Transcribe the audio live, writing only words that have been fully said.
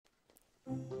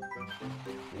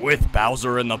With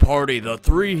Bowser in the party, the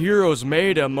three heroes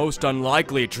made a most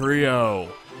unlikely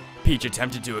trio. Peach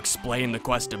attempted to explain the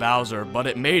quest to Bowser, but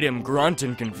it made him grunt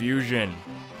in confusion.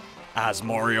 As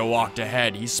Mario walked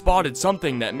ahead, he spotted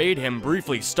something that made him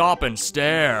briefly stop and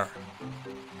stare.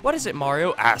 "What is it,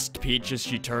 Mario?" asked Peach as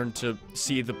she turned to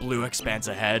see the blue expanse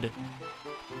ahead.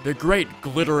 The great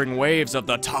glittering waves of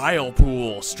the tile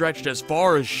pool stretched as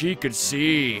far as she could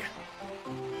see.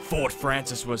 Fort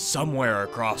Francis was somewhere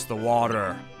across the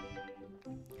water.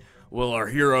 Will our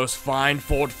heroes find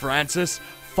Fort Francis?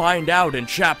 Find out in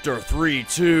Chapter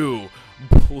 3-2.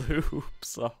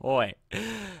 Bloops ahoy.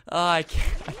 Oh, I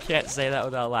can't say that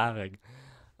without laughing.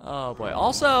 Oh boy.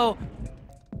 Also,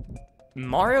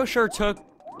 Mario sure took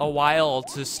a while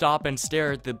to stop and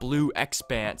stare at the blue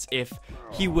expanse if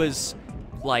he was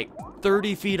like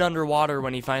 30 feet underwater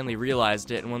when he finally realized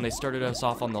it and when they started us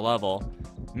off on the level.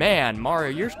 Man,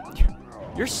 Mario,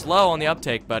 you're slow on the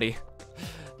uptake, buddy.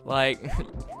 Like,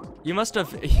 you must have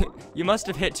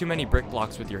hit too many brick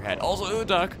blocks with your head. Also,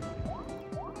 duck.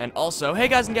 And also, hey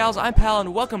guys and gals, I'm Pal,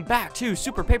 and welcome back to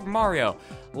Super Paper Mario.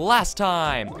 Last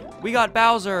time, we got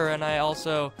Bowser, and I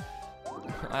also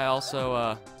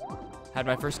had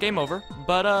my first game over.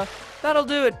 But, that'll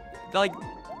do it. Like,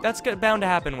 that's bound to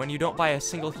happen when you don't buy a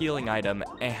single healing item,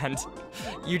 and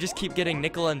you just keep getting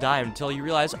nickel and dime until you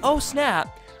realize, oh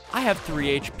snap, I have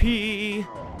 3 HP.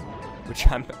 Which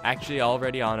I'm actually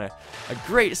already on a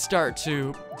great start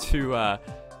to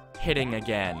hitting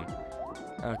again.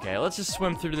 Okay, let's just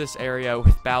swim through this area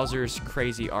with Bowser's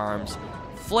crazy arms,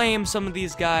 flame some of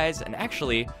these guys, and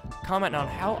actually comment on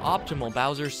how optimal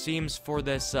Bowser seems for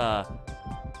this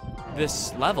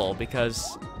this level,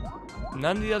 because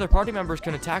none of the other party members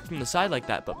can attack from the side like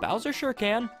that, but Bowser sure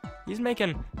can. He's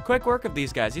making quick work of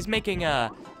these guys. He's making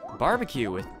barbecue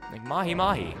with like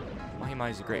mahi-mahi.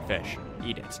 Mahi-mahi's a great fish.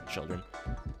 Eat it, children.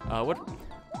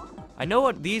 I know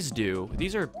what these do.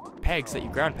 These are pegs that you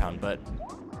ground pound, but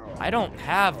I don't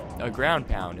have a ground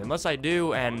pound. Unless I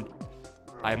do, and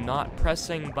I'm not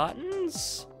pressing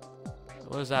buttons?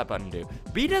 What does that button do?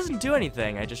 B doesn't do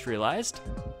anything, I just realized.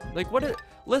 Like,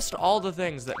 list all the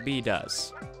things that B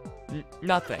does.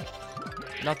 Nothing.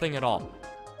 Nothing at all.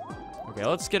 Okay,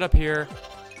 let's get up here.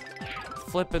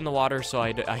 Flip in the water so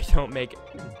I don't make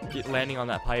landing on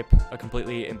that pipe a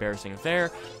completely embarrassing affair,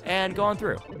 and go on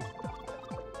through.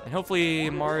 And hopefully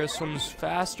Mario swims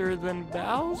faster than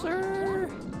Bowser?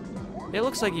 It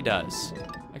looks like he does.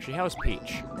 Actually, how's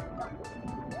Peach?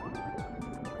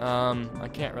 I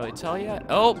can't really tell yet.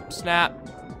 Oh, snap.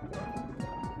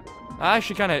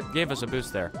 She kind of gave us a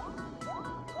boost there.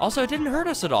 Also, it didn't hurt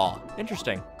us at all.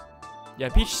 Interesting. Yeah,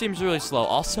 Peach seems really slow.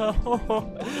 Also,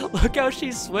 look how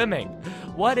she's swimming.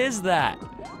 What is that?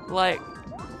 Like,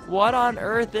 what on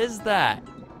earth is that?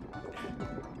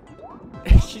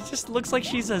 She just looks like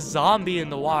she's a zombie in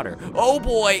the water. Oh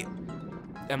boy!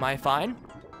 Am I fine?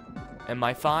 Am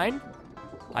I fine?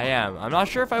 I am. I'm not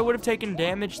sure if I would have taken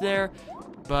damage there,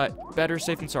 but better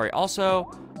safe than sorry.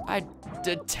 Also, I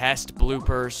detest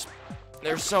bloopers.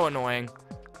 They're so annoying.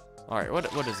 Alright,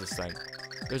 what is this thing?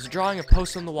 There's a drawing of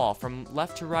posts on the wall from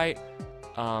left to right,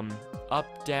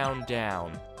 up, down,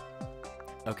 down.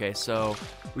 Okay, so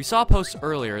we saw posts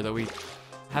earlier that we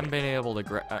haven't been able to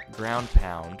ground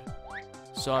pound.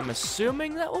 So I'm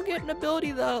assuming that we'll get an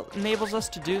ability that enables us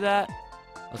to do that.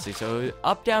 Let's see, so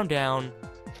up, down, down,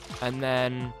 and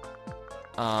then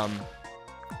up,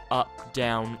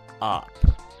 down, up.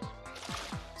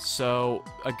 So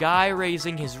a guy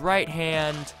raising his right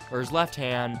hand, or his left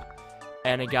hand,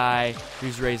 and a guy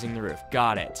who's raising the roof.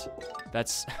 Got it.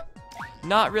 That's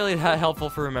not really that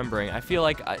helpful for remembering. I feel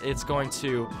like it's going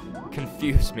to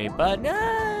confuse me, but no,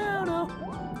 I don't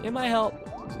know. It might help.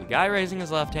 So guy raising his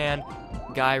left hand,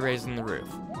 guy raising the roof.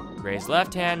 Raise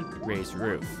left hand, raise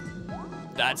roof.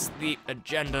 That's the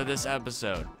agenda this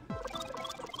episode.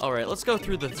 Alright, let's go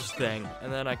through this thing,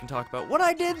 and then I can talk about what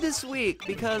I did this week,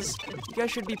 because you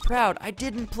guys should be proud. I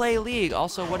didn't play League.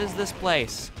 Also, what is this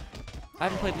place? I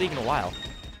haven't played League in a while.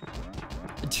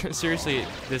 Seriously,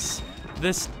 this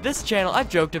channel, I've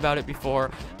joked about it before.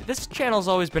 This channel's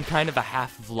always been kind of a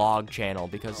half vlog channel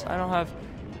because I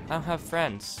don't have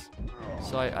friends.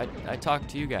 So I talk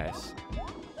to you guys.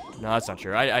 No, that's not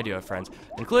true. I do have friends,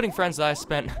 including friends that I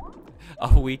spent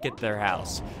a week at their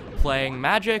house playing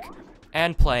Magic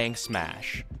and playing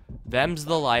Smash. Them's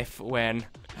the life when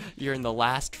you're in the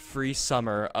last free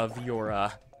summer of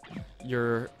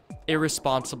your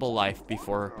irresponsible life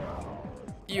before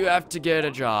you have to get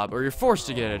a job, or you're forced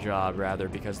to get a job rather,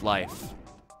 because life.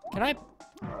 Can I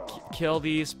kill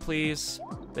these, please?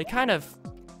 They kind of,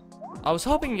 I was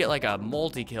hoping to get like a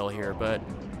multi-kill here, but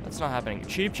That's not happening.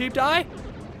 Cheap, cheap die?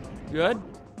 Good.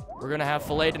 We're gonna have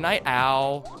filet tonight.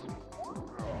 Ow.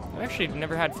 I've actually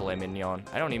never had filet mignon.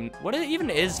 I don't even... What even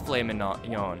is filet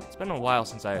mignon? It's been a while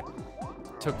since I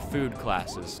took food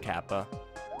classes, Kappa.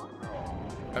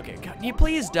 Okay, can you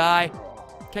please die?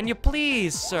 Can you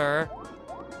please, sir,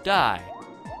 die?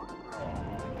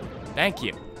 Thank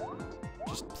you.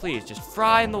 Just please, just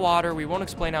fry in the water. We won't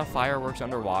explain how fire works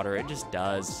underwater. It just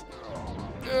does.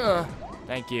 Ugh.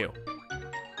 Thank you.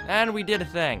 And we did a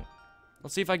thing.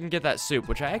 Let's see if I can get that soup,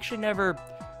 which I actually never...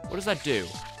 What does that do?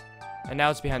 And now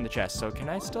it's behind the chest, so can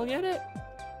I still get it?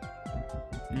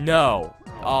 No.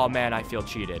 Oh, man, I feel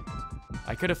cheated.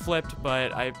 I could have flipped,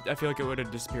 but I feel like it would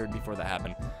have disappeared before that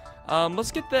happened.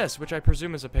 Let's get this, which I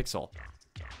presume is a pixel.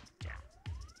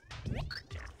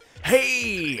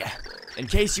 Hey! In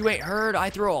case you ain't heard,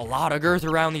 I throw a lot of girth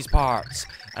around these parts.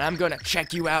 And I'm gonna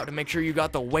check you out to make sure you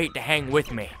got the weight to hang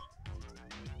with me.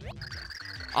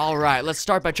 Alright, let's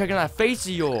start by checking that face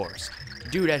of yours.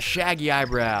 Dude has shaggy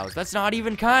eyebrows. That's not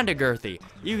even kinda girthy.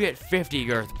 You get 50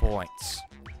 girth points.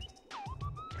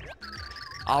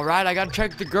 Alright, I gotta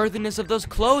check the girthiness of those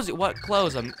clothes. What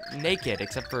clothes? I'm naked,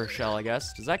 except for a shell, I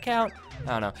guess. Does that count?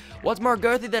 I don't know. What's more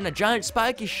girthy than a giant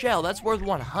spiky shell? That's worth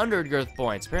 100 girth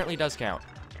points. Apparently does count.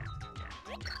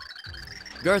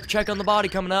 Girth check on the body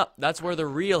coming up. That's where the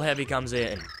real heavy comes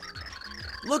in.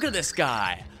 Look at this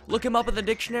guy. Look him up in the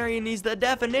dictionary and he's the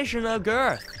definition of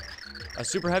girth. A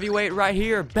super heavyweight right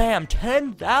here. Bam,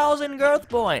 10,000 girth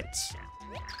points.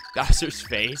 Bowser's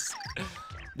face.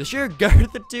 The sheer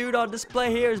girthitude on display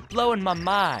here is blowing my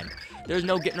mind. There's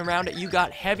no getting around it. You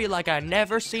got heavy like I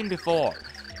never seen before.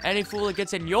 Any fool that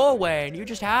gets in your way and you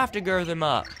just have to girth him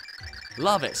up.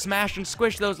 Love it. Smash and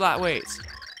squish those lightweights.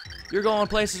 You're going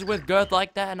places with girth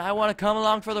like that and I want to come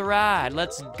along for the ride.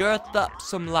 Let's girth up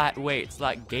some lightweights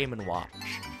like Game & Watch.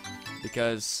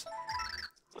 Because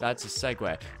that's a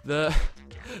segue. The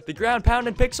ground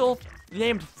pounding pixel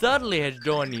named Thudley has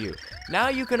joined you. Now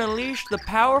you can unleash the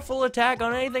powerful attack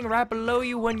on anything right below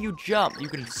you when you jump. You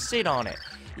can sit on it.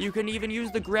 You can even use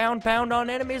the ground pound on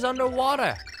enemies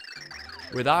underwater.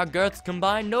 With our girths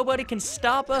combined, nobody can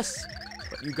stop us.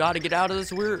 But you gotta get out of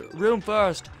this room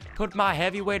first. Put my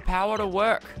heavyweight power to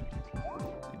work.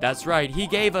 That's right, he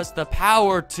gave us the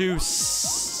power to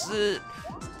sit.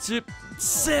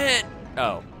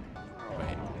 Oh.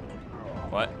 Wait.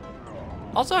 What?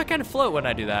 Also, I kind of float when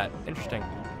I do that. Interesting.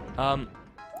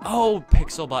 Oh,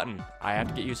 pixel button. I have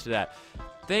to get used to that.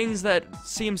 Things that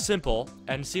seem simple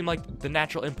and seem like the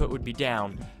natural input would be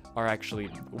down are actually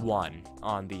 1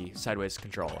 on the sideways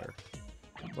controller.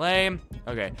 Lame.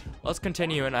 Okay, let's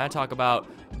continue and I talk about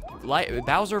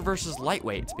Bowser versus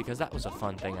lightweights because that was a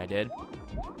fun thing I did.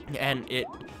 And it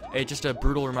just a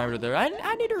brutal reminder there.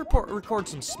 I need to record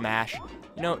some Smash.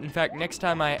 You know, in fact, next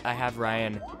time I have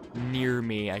Ryan near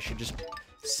me, I should just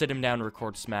sit him down and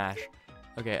record Smash.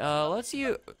 Okay, let's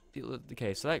see.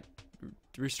 Okay, so that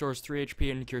restores 3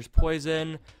 HP and cures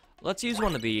poison. Let's use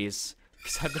one of these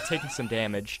because I've been taking some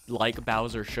damage, like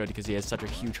Bowser should, because he has such a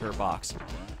huge hurt box.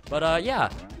 But yeah,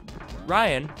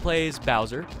 Ryan plays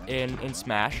Bowser in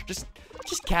Smash, just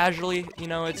casually. You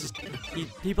know, it's just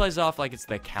he plays off like it's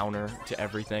the counter to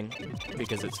everything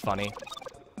because it's funny.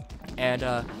 And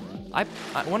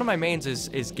one of my mains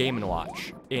is Game &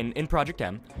 Watch in Project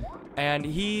M. And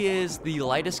he is the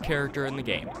lightest character in the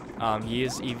game. He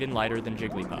is even lighter than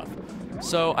Jigglypuff.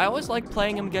 So I always like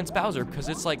playing him against Bowser because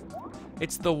it's like,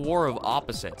 it's the war of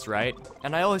opposites, right?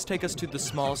 And I always take us to the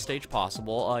smallest stage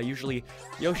possible. Usually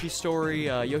Yoshi's Story,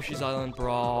 Yoshi's Island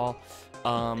Brawl,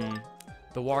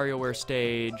 the WarioWare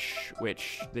stage,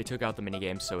 which they took out the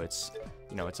minigames, so it's,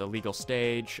 you know, it's a legal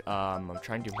stage. I'm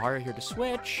trying to do Mario here to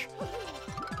switch.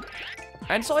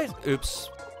 And so oops.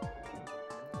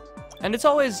 And it's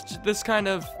always this kind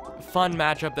of fun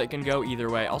matchup that can go either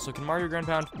way. Also, can Mario ground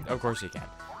pound? Of course he can.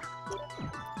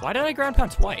 Why did I ground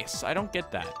pound twice? I don't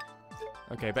get that.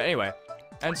 Okay, but anyway.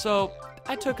 And so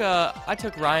I took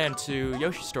Ryan to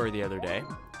Yoshi's Story the other day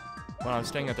when I was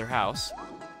staying at their house.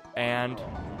 And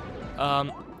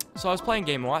so I was playing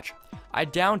Game & Watch. I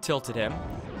down tilted him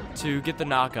to get the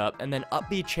knock up, and then up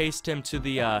B chased him to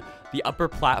the upper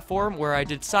platform where I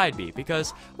did side B,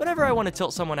 because whenever I want to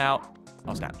tilt someone out,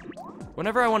 oh snap.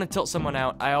 Whenever I want to tilt someone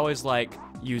out, I always like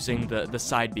using the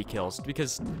side B kills,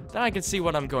 because then I can see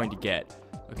what I'm going to get.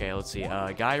 Okay, let's see.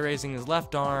 Guy raising his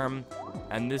left arm,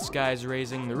 and this guy's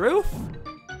raising the roof.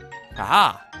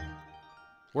 Haha!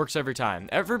 Works every time.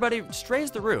 Everybody, just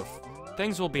raise the roof.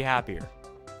 Things will be happier.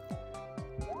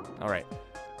 Alright.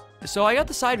 So I got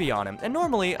the side B on him, and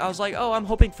normally I was like, oh, I'm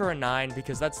hoping for a 9,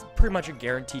 because that's pretty much a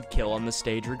guaranteed kill on the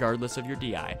stage, regardless of your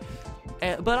DI.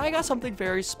 But I got something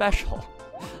very special.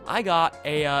 I got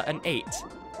an 8,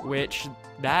 which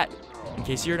that, in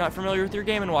case you're not familiar with your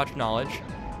Game & Watch knowledge,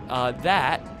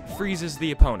 that freezes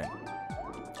the opponent.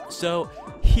 So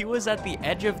he was at the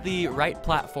edge of the right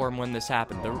platform when this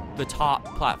happened, the top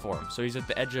platform. So he's at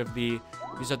the edge of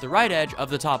he's at the right edge of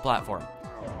the top platform.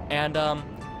 And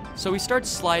so he starts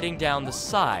sliding down the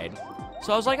side.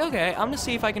 So I was like, okay, I'm gonna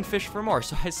see if I can fish for more.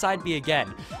 So I side B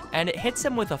again, and it hits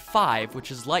him with a 5,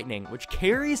 which is lightning, which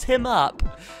carries him up,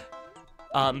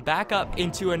 back up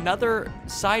into another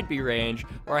side B range,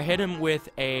 where I hit him with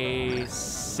a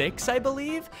 6, I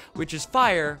believe, which is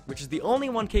fire, which is the only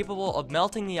one capable of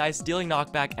melting the ice, dealing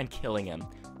knockback, and killing him.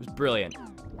 It was brilliant.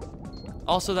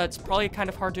 Also, that's probably kind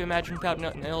of hard to imagine without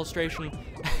an illustration,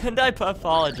 and I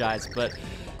apologize, but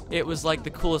it was like the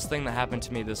coolest thing that happened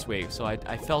to me this week, so I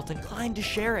felt inclined to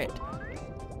share it.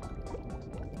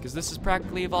 Because this is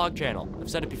practically a vlog channel. I've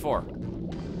said it before.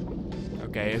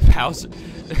 Okay,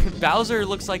 Bowser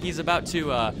looks like he's about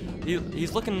to,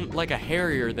 he's looking like a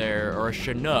Harrier there, or a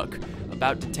Chinook,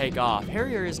 about to take off.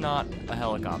 Harrier is not a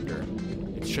helicopter.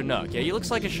 It's Chinook. Yeah, he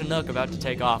looks like a Chinook about to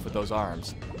take off with those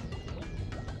arms.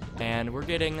 And we're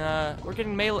getting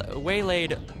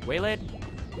waylaid. Waylaid?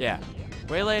 Yeah.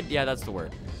 Waylaid? Yeah, that's the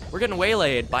word. We're getting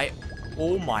waylaid by,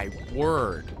 oh my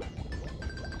word.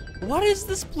 What is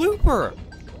this blooper?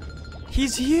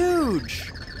 He's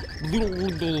huge.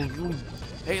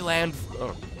 Hey land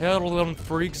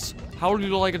freaks, how do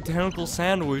you like a tentacle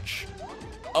sandwich?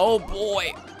 Oh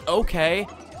boy. Okay.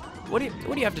 What do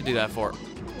you have to do that for?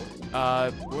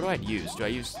 What do I use? Do I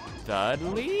use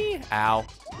Dudley? Ow.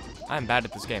 I'm bad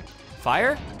at this game.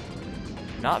 Fire?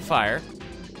 Not fire.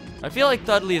 I feel like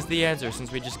Dudley is the answer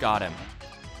since we just got him.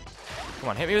 Come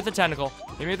on, hit me with the tentacle.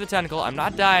 Hit me with the tentacle. I'm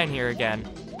not dying here again.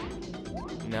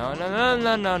 No, no, no,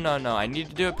 no, no, no, no. I need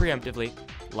to do it preemptively.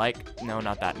 Like, no,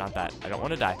 not that, not that. I don't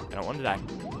want to die. I don't want to die.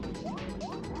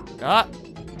 Ah!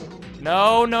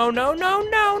 No, no, no, no,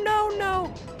 no, no,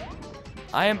 no!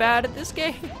 I am bad at this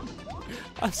game.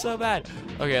 I'm so bad.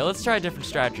 Okay, let's try a different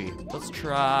strategy. Let's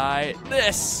try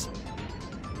this.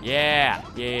 Yeah,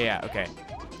 yeah, okay.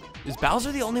 Is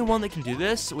Bowser the only one that can do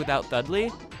this without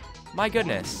Dudley? My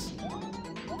goodness.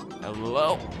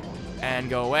 Hello. And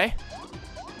go away.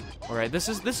 Alright, this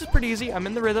is pretty easy. I'm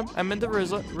in the rhythm. I'm in the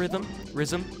rhythm.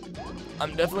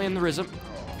 I'm definitely in the rhythm.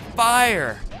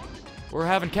 Fire! We're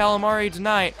having calamari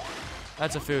tonight.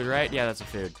 That's a food, right? Yeah, that's a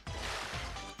food.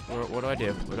 What do I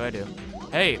do? What do I do?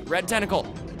 Hey, red tentacle.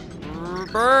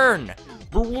 Burn!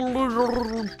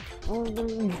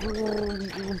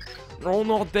 No,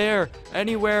 not there.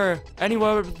 Anywhere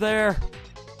there.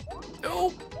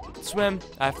 Oh! Swim.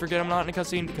 I forget I'm not in a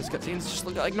cutscene because cutscenes just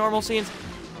look like normal scenes.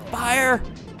 Fire!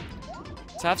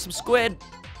 Let's have some squid.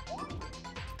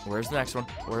 Where's the next one?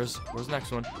 Where's the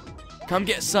next one? Come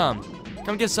get some.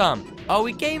 Come get some. Oh,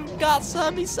 we got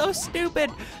some. He's so stupid.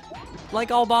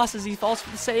 Like all bosses, he falls for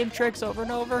the same tricks over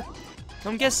and over.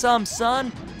 Come get some,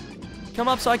 son. Come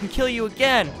up so I can kill you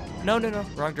again. No, no, no.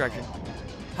 Wrong direction.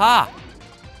 Ha!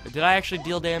 Did I actually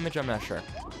deal damage? I'm not sure.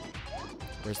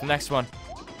 Where's the next one?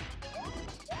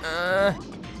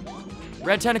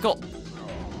 Red tentacle.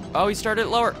 Oh, he started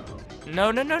lower.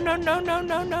 No, no, no, no, no, no,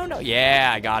 no, no, no.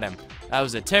 Yeah, I got him. That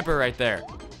was a tipper right there.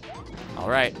 All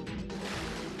right.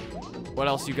 What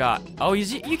else you got? Oh,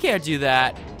 you can't do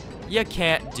that. You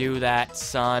can't do that,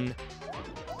 son.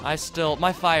 My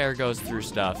fire goes through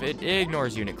stuff. It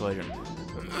ignores unit collision.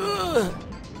 Ugh.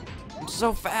 I'm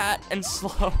so fat and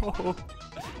slow.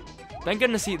 Thank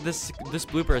goodness this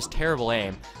blooper has terrible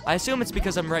aim. I assume it's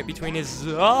because I'm right between his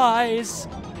eyes.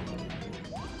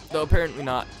 Though apparently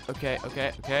not. Okay,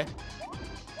 okay, okay.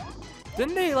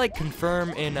 Didn't they like confirm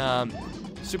in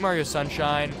Super Mario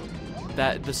Sunshine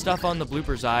that the stuff on the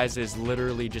blooper's eyes is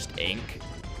literally just ink?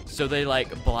 So they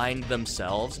like blind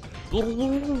themselves. You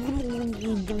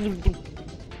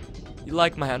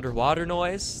like my underwater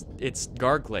noise? It's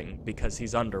gargling because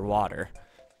he's underwater.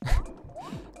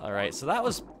 Alright, so that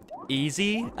was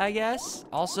easy, I guess.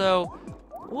 Also,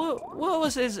 what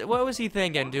was he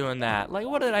thinking doing that? Like,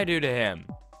 what did I do to him?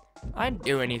 I didn't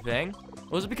do anything.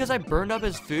 Was it because I burned up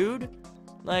his food?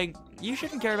 Like, you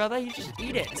shouldn't care about that. You just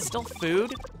eat it. It's still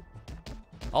food.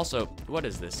 Also, what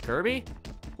is this, Kirby?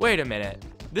 Wait a minute.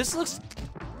 This looks...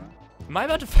 Am I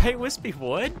about to fight Wispy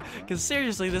Wood? Because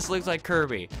seriously, this looks like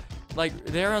Kirby. Like,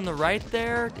 there on the right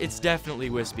there, it's definitely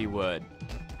Wispy Wood.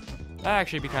 That'd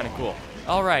actually be kind of cool.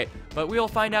 Alright, but we'll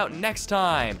find out next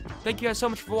time. Thank you guys so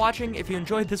much for watching. If you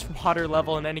enjoyed this water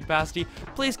level in any capacity,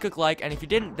 please click like, and if you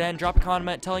didn't, then drop a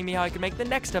comment telling me how I can make the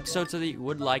next episode so that you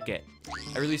would like it.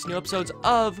 I release new episodes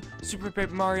of Super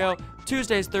Paper Mario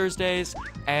Tuesdays, Thursdays,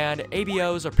 and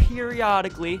ABOs are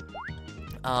periodically.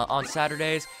 on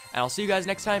Saturdays, and I'll see you guys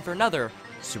next time for another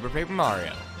Super Paper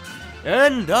Mario.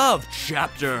 End of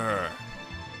chapter.